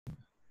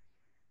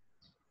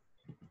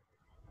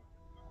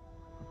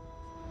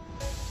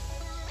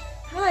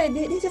Hi,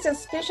 this is a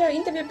special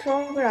interview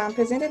program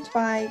presented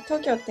by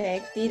Tokyo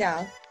Tech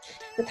DLab.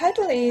 The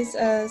title is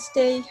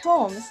Stay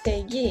Home,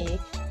 Stay Geek.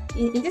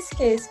 In this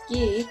case,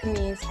 GEEK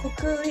means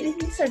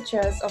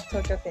co-researchers of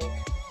Tokyo Tech.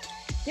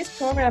 This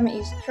program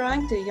is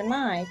trying to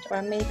unite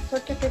or make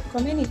Tokyo Tech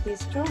community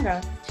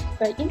stronger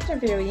by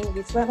interviewing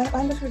with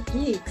wonderful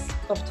geeks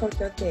of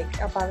Tokyo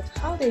Tech about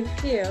how they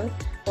feel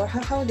or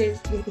how they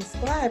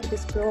describe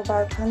this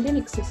global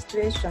pandemic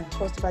situation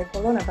caused by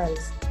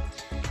coronavirus.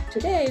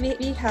 Today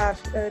we have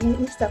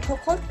Mr.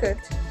 Korkut.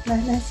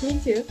 Nice to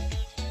meet you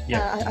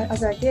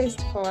as a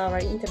guest for our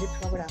interview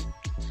program.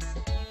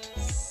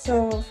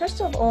 So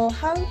first of all,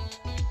 how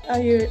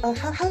do you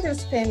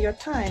spend your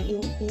time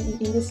in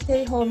the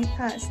stay home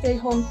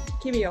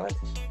period?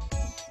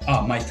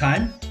 My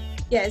time?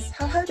 Yes.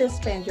 How do you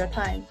spend your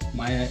time?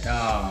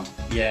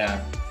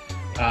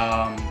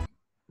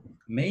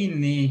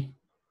 Mainly,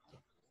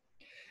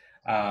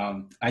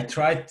 I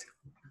tried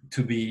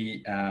to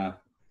be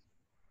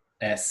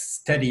as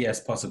steady as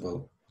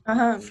possible.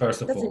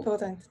 First of all, that's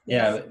important.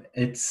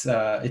 Yes.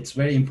 Yeah, it's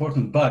very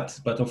important. But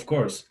of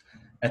course,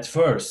 at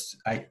first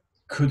I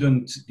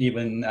couldn't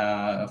even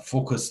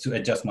focus to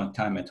adjust my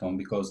time at home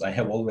because I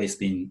have always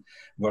been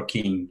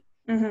working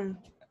in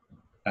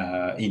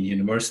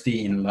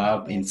university, in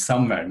lab, in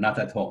somewhere, not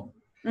at home.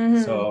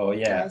 So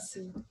yeah,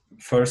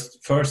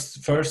 first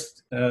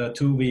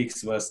 2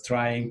 weeks was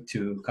trying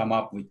to come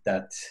up with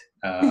that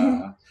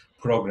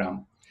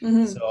program.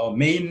 So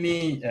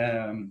mainly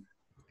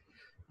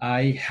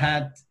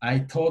I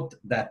thought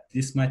that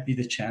this might be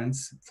the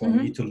chance for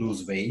me to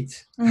lose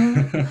weight.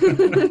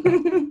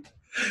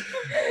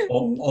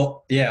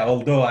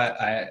 Although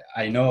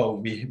I know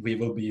we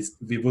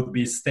would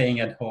be staying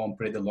at home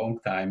pretty long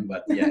time,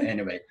 but yeah,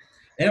 anyway,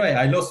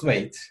 I lost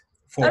weight,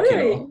 4 kilo.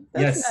 Really?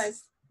 That's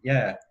nice.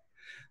 Yeah,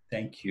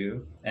 thank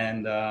you.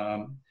 And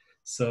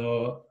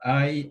so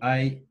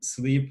I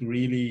sleep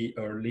really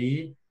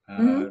early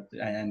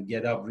and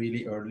get up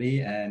really early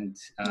and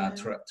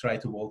try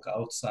to walk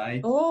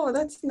outside. Oh,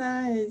 that's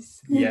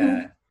nice.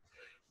 Yeah.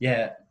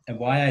 And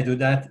why I do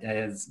that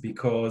is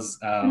because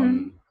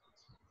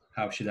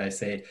how should I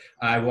say?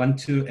 I want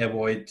to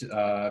avoid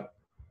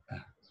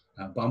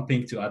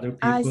bumping to other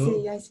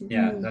people. I see.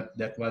 Yeah,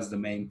 that was the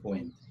main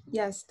point.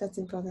 Yes, that's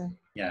important.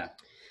 Yeah.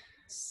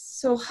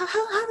 So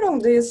how long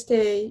do you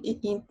stay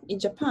in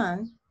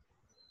Japan?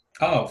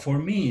 Oh, for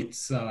me,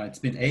 it's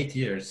been 8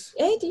 years.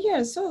 8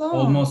 years, so long.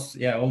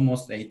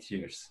 Almost 8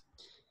 years.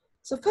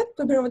 So what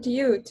brought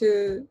you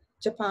to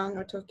Japan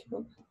or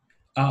Tokyo?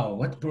 Oh,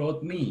 what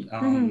brought me?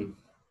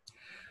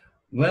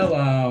 Well,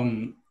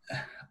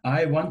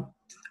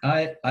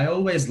 I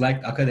always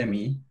liked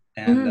academy,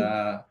 and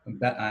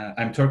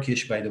I'm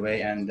Turkish, by the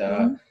way, and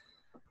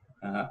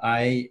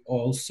I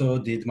also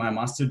did my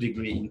master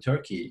degree in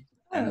Turkey,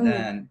 and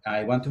then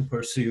I want to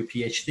pursue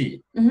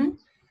PhD.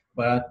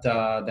 But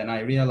then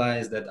I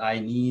realized that I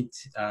need,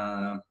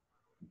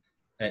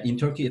 in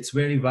Turkey, it's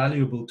very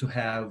valuable to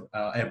have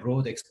a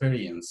broad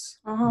experience,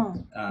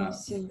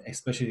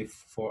 especially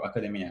for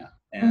academia.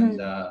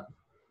 And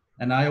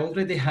I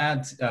already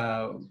had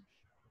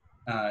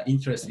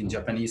interest in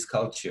Japanese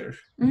culture.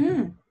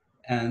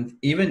 And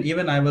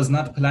even I was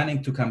not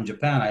planning to come to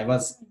Japan. I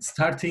was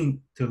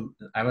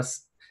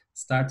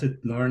started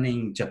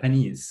learning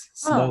Japanese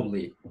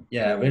slowly.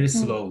 Very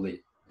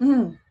slowly.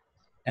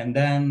 And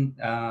then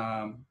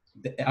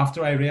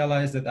after I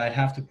realized that I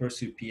have to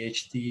pursue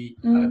PhD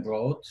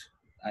abroad,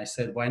 I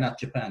said, why not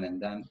Japan?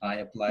 And then I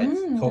applied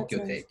Tokyo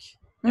Tech.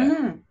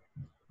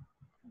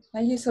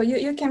 So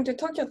you came to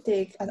Tokyo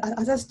Tech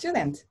as a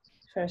student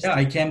first? Yeah,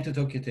 I came to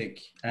Tokyo Tech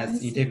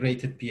as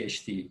integrated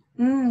PhD.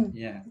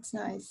 Yeah, it's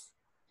nice.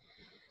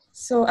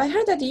 So I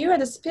heard that you are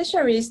the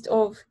specialist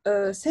of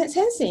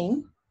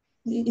sensing.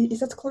 Is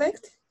that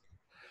correct?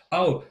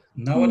 Oh,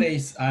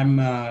 nowadays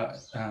I'm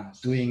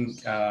doing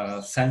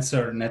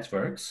sensor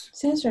networks.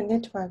 Sensor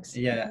networks.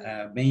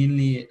 Yeah,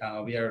 mainly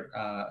we are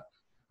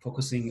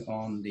focusing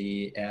on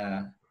the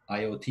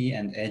IoT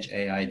and edge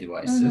AI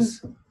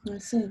devices. I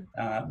see.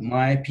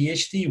 My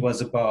PhD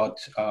was about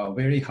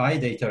very high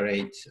data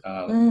rate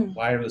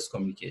wireless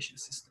communication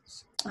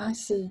systems. I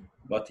see.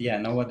 But yeah,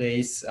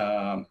 nowadays,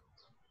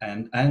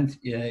 and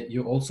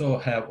you also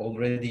have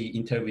already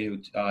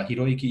interviewed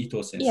Hiroyuki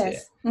Ito sensei.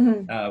 Yes.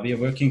 We are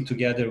working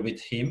together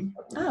with him.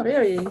 Oh,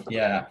 really?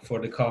 Yeah, for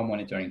the car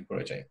monitoring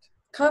project.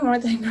 Car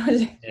monitoring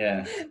project.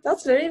 Yeah.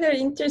 That's very, very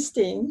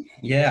interesting.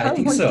 Yeah, I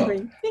think so.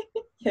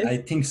 Yes. I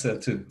think so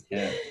too.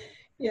 Yeah.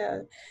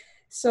 Yeah.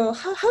 So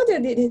how do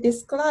you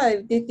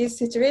describe this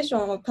situation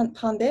of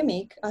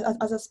pandemic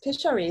as a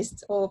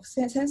specialist of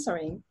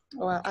sensoring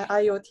or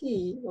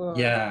IoT or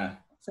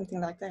something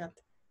like that?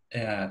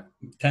 Yeah,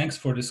 thanks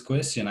for this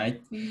question. I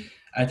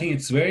think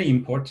it's very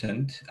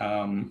important.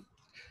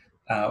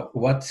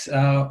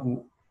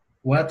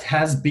 What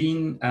has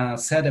been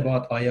said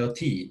about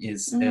IoT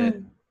is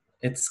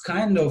it's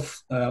kind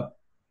of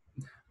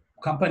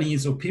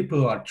companies or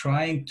people are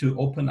trying to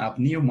open up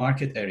new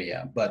market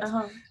area, but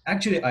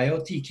actually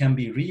IoT can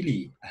be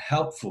really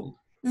helpful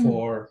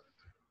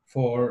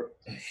for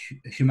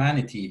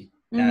humanity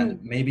and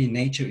maybe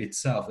nature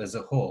itself as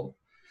a whole.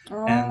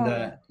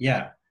 And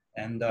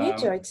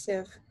nature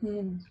itself.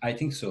 I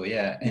think so.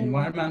 Yeah,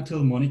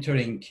 environmental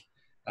monitoring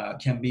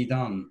can be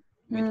done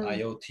with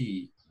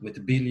IoT,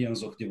 with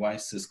billions of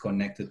devices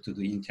connected to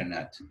the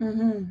internet,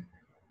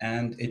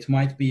 and it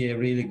might be a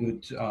really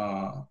good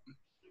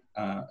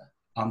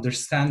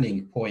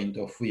understanding point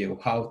of view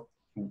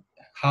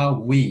how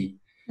we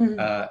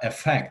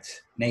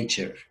affect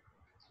nature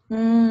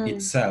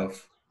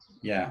itself.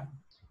 Yeah,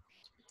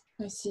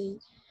 I see.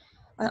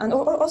 And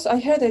also, I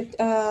heard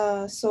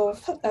that. So,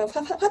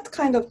 what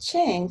kind of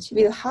change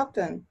will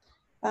happen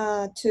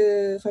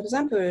to, for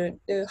example,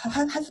 the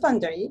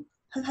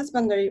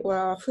husbandry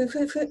or food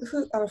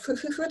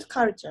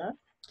culture,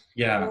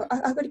 or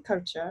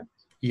agriculture?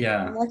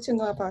 Yeah. I'd like to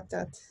know about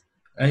that.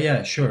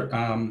 Yeah, sure.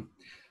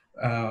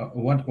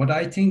 What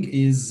I think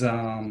is,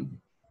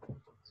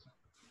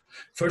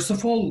 first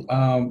of all,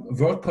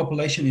 world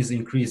population is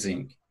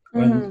increasing.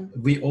 When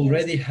we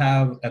already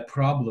have a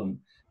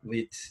problem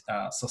with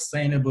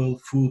sustainable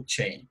food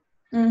chain.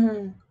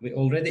 We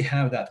already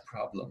have that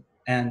problem.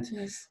 And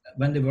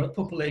when the world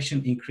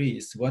population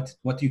increase,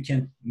 what you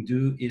can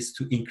do is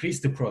to increase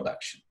the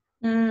production.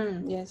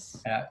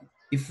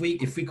 If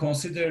we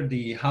consider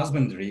the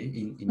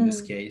husbandry in this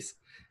case,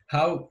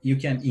 how you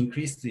can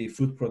increase the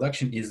food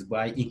production is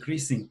by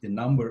increasing the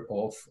number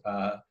of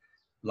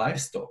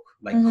livestock,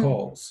 like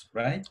cows,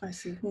 right? I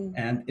see.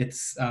 And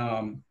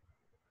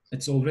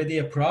it's already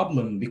a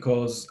problem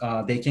because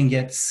they can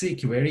get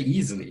sick very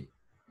easily,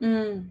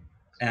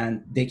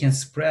 and they can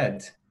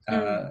spread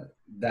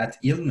that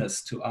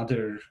illness to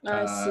others.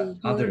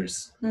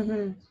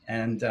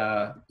 And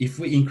if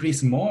we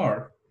increase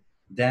more,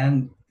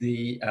 then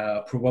the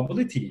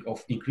probability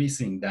of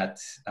increasing that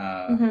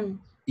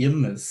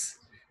illness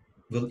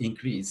will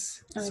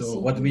increase. So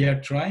what we are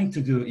trying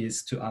to do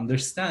is to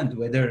understand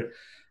whether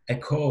a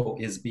cow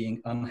is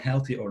being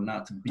unhealthy or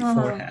not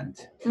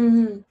beforehand,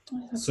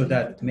 so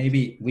that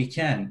maybe we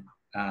can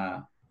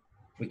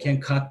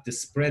cut the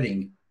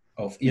spreading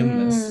of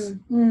illness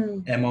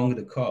among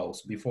the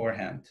cows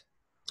beforehand.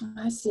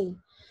 I see.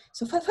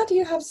 So what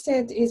you have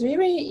said is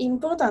really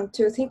important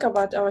to think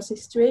about our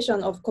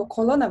situation of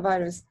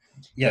coronavirus.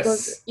 Yes.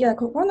 Because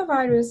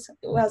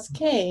coronavirus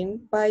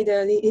came by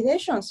the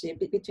relationship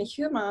between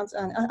humans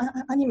and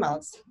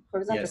animals,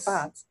 for example,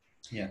 bats.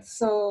 Yes.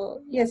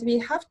 So yes, we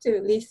have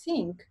to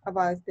rethink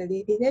about the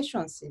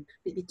relationship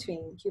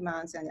between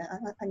humans and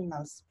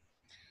animals.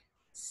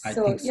 I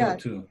think so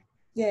too.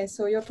 Yeah.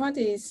 So your point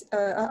is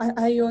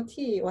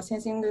IoT or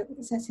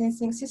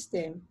sensing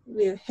system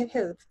will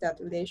help that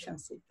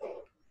relationship.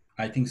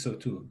 I think so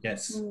too.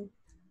 Yes.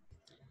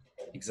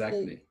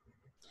 Exactly.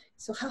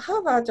 So how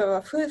about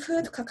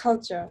food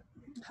culture?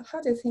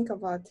 How do you think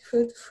about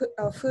food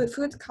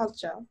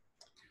culture?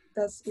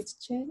 Does it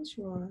change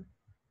or?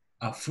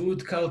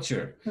 Food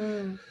culture.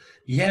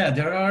 Yeah,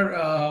 there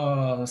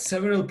are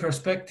several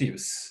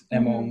perspectives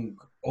among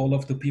all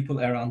of the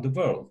people around the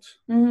world.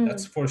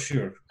 That's for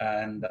sure.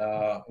 And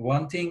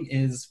one thing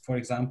is, for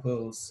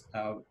example,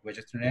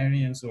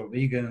 vegetarians or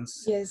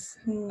vegans. Yes.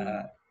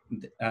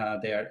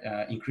 They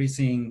are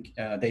increasing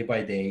day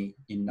by day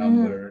in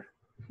number.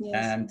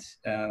 And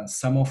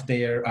some of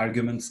their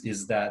arguments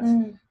is that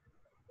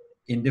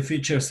in the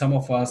future, some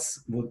of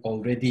us would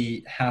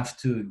already have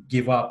to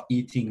give up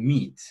eating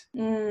meat.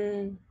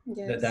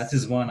 That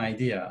is one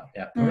idea.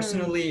 Yeah,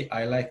 personally,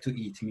 I like to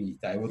eat meat.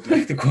 I would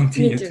like to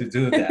continue to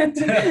do that.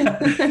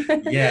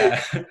 Yeah.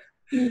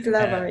 Meat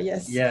lover,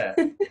 yes. Yeah.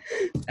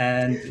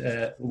 And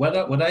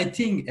what I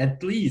think,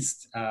 at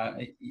least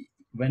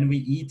when we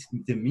eat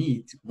the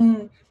meat,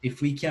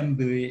 if we can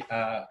be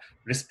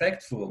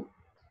respectful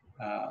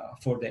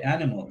for the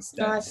animals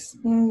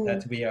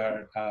that we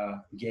are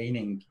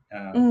gaining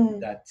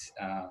that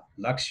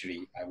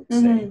luxury, I would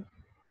say.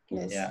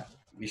 Yeah,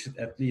 we should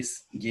at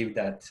least give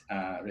that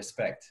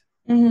respect.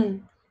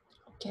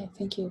 Okay,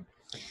 thank you.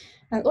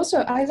 And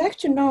also, I'd like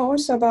to know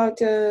also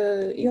about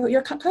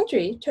your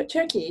country,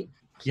 Turkey.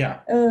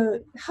 Yeah.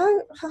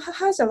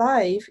 How's the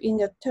life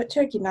in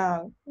Turkey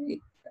now?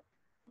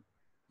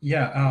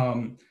 Yeah.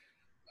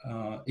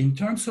 In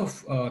terms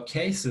of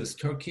cases,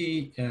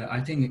 Turkey,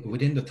 I think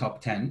within the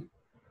top 10.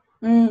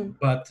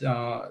 But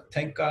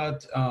thank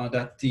God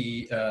that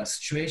the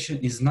situation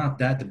is not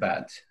that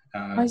bad.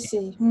 I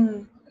see.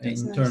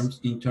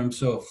 In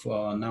terms of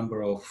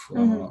number of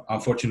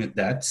unfortunate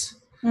deaths,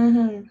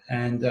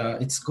 and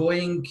it's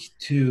going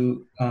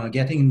to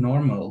getting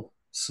normal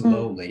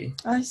slowly.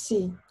 I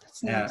see.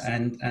 That's nice.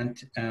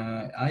 And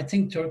I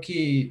think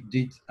Turkey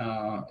did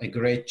a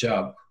great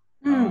job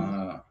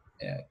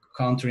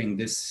countering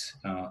this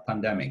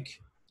pandemic.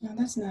 Oh,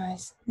 that's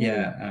nice.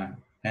 Yeah.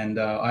 And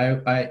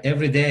I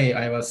every day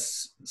I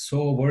was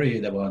so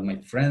worried about my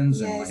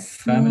friends and my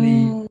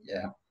family.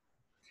 Yeah.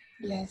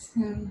 Yes.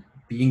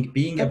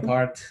 Being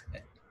apart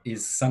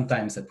is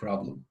sometimes a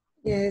problem.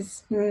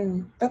 Yes.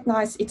 But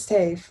nice, it's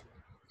safe.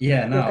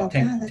 Yeah. No.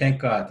 Thank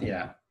God.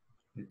 Yeah.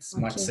 It's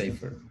much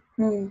safer.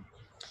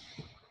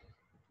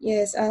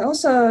 Yes, and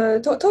also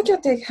Tokyo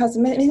Tech has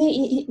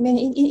many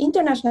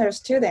international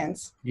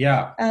students.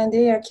 Yeah. And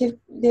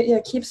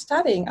they keep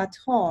studying at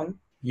home.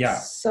 Yeah.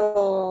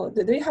 So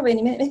do you have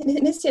any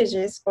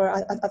messages or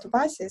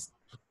advices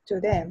to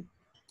them?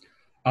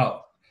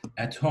 Oh,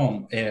 at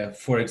home,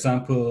 for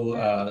example,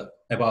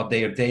 about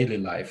their daily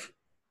life.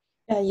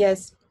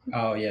 Yes.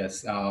 Oh,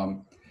 yes.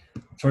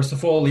 First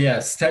of all,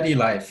 study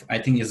life, I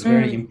think, is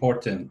very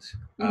important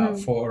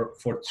for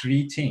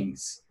three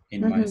things,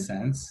 in my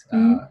sense.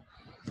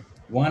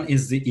 One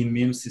is the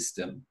immune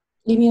system.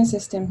 Immune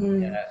system.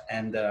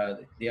 And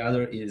the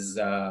other is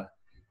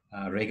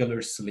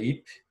regular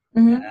sleep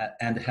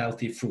and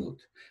healthy food.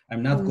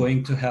 I'm not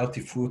going to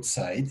healthy food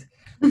side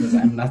because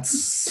I'm not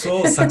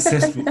so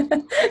successful.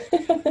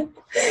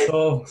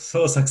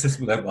 So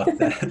successful about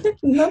that.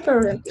 No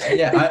problem.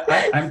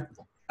 Yeah,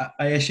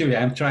 I assure you,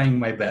 I'm trying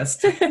my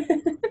best.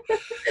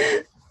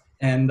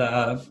 And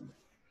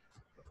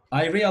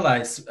I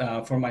realize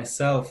for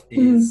myself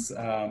is,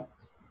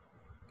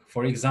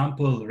 for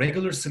example,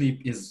 regular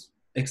sleep is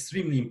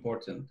extremely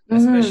important,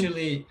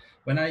 especially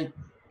when I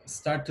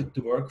started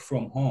to work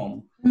from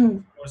home.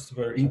 Of course,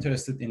 we're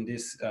interested in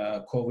this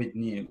COVID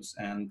news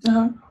and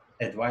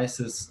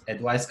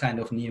advice kind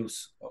of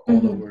news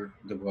all over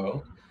the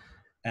world.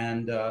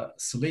 And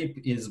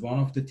sleep is one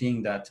of the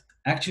things that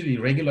actually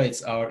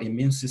regulates our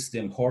immune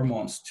system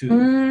hormones too.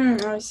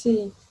 I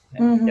see.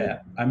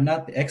 Yeah, I'm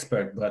not the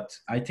expert, but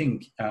I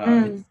think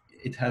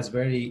it has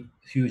very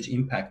huge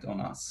impact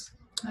on us.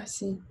 I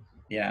see.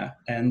 Yeah,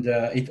 and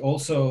it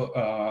also,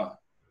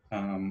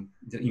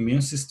 the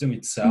immune system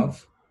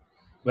itself,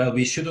 well,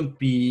 we shouldn't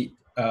be,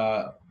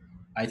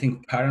 I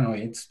think,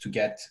 paranoid to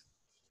get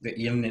the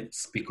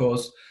illness,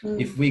 because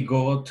if we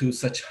go to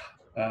such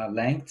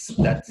lengths,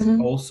 that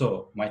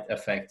also might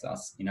affect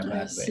us in a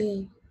bad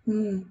way.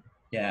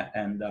 Yeah,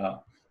 and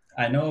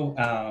I know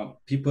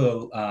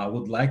people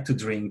would like to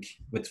drink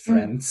with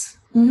friends.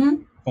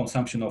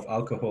 Consumption of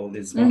alcohol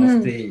is one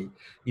of the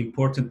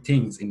important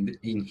things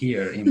in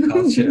here in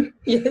culture.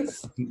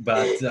 Yes.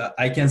 But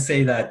I can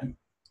say that,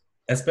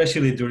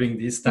 especially during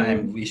this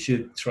time, we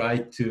should try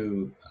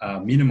to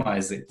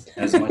minimize it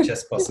as much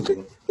as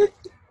possible.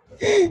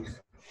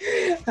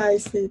 I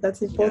see.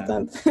 That's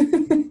important.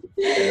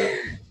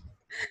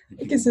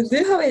 Okay, so do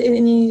you have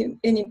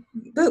any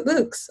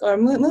books or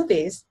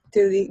movies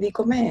to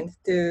recommend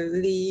to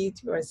read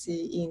or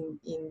see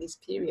in this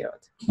period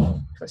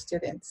for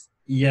students?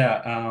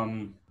 Yeah,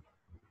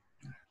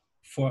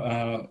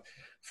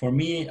 for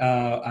me,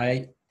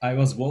 I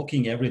was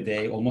walking every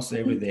day, almost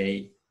every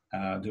day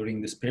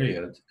during this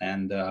period,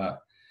 and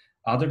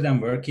other than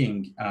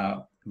working,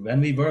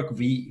 when we work,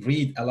 we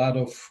read a lot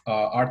of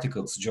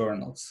articles,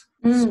 journals.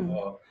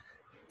 So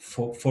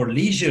for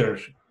leisure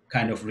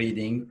kind of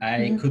reading,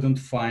 I couldn't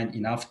find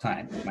enough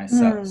time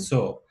myself.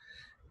 So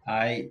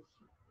I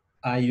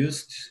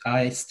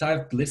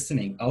started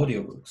listening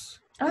audiobooks.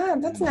 Ah,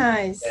 that's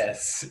nice.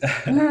 Yes,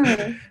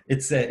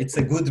 it's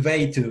a good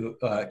way to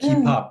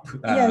keep up.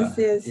 Yes.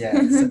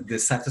 The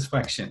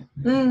satisfaction.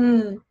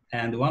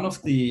 And one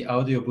of the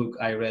audiobook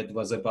I read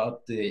was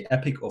about the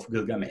Epic of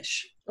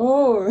Gilgamesh.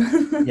 Oh,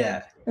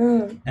 yeah.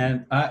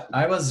 And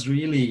I was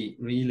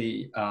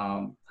really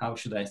how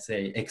should I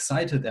say,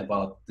 excited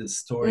about the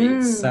story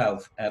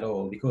itself at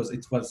all, because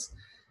it was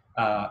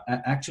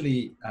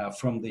actually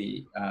from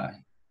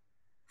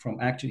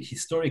actually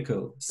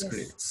historical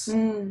scripts.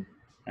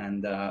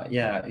 And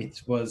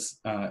it was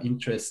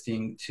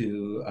interesting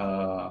to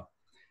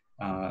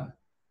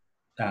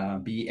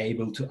be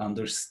able to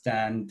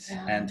understand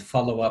and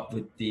follow up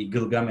with the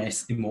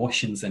Gilgamesh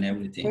emotions and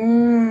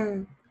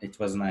everything. It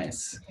was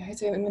nice. Yeah,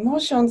 it's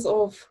emotions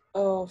of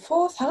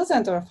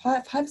 4,000 or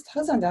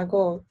 5,000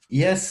 ago.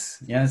 Yes.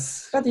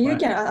 But you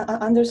can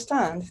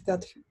understand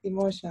that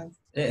emotion.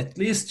 At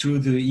least through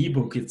the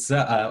ebook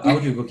itself,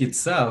 audiobook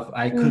itself,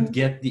 I could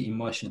get the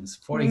emotions.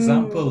 For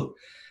example,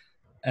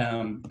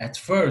 at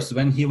first,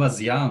 when he was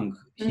young,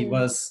 he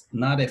was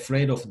not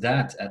afraid of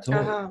that at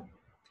all.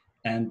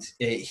 And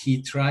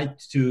he tried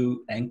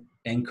to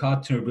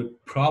encounter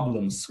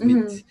problems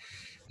with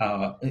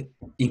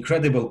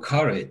incredible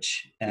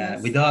courage,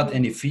 without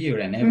any fear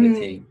and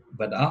everything.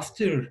 But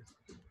after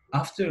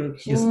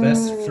his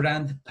best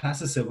friend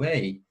passes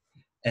away,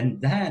 and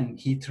then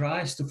he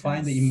tries to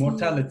find the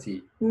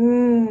immortality,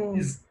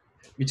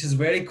 which is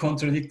very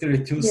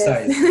contradictory, two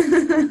sides.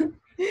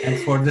 And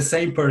for the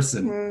same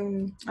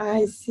person.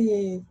 I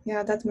see.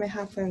 Yeah, that may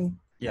happen.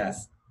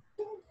 Yes.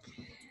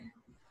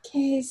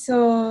 Okay,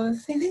 so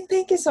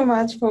thank you so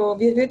much for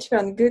beautiful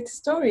and good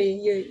story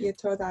you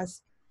told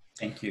us.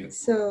 Thank you.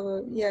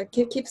 So yeah,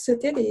 keep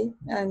steady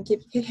and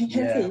keep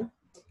healthy.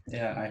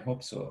 Yeah, I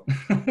hope so.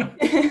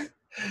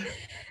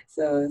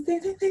 So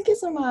thank you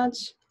so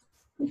much,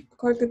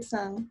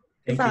 Korkut-san.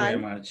 Thank you very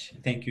much.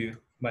 Thank you.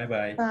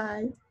 Bye-bye.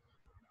 Bye.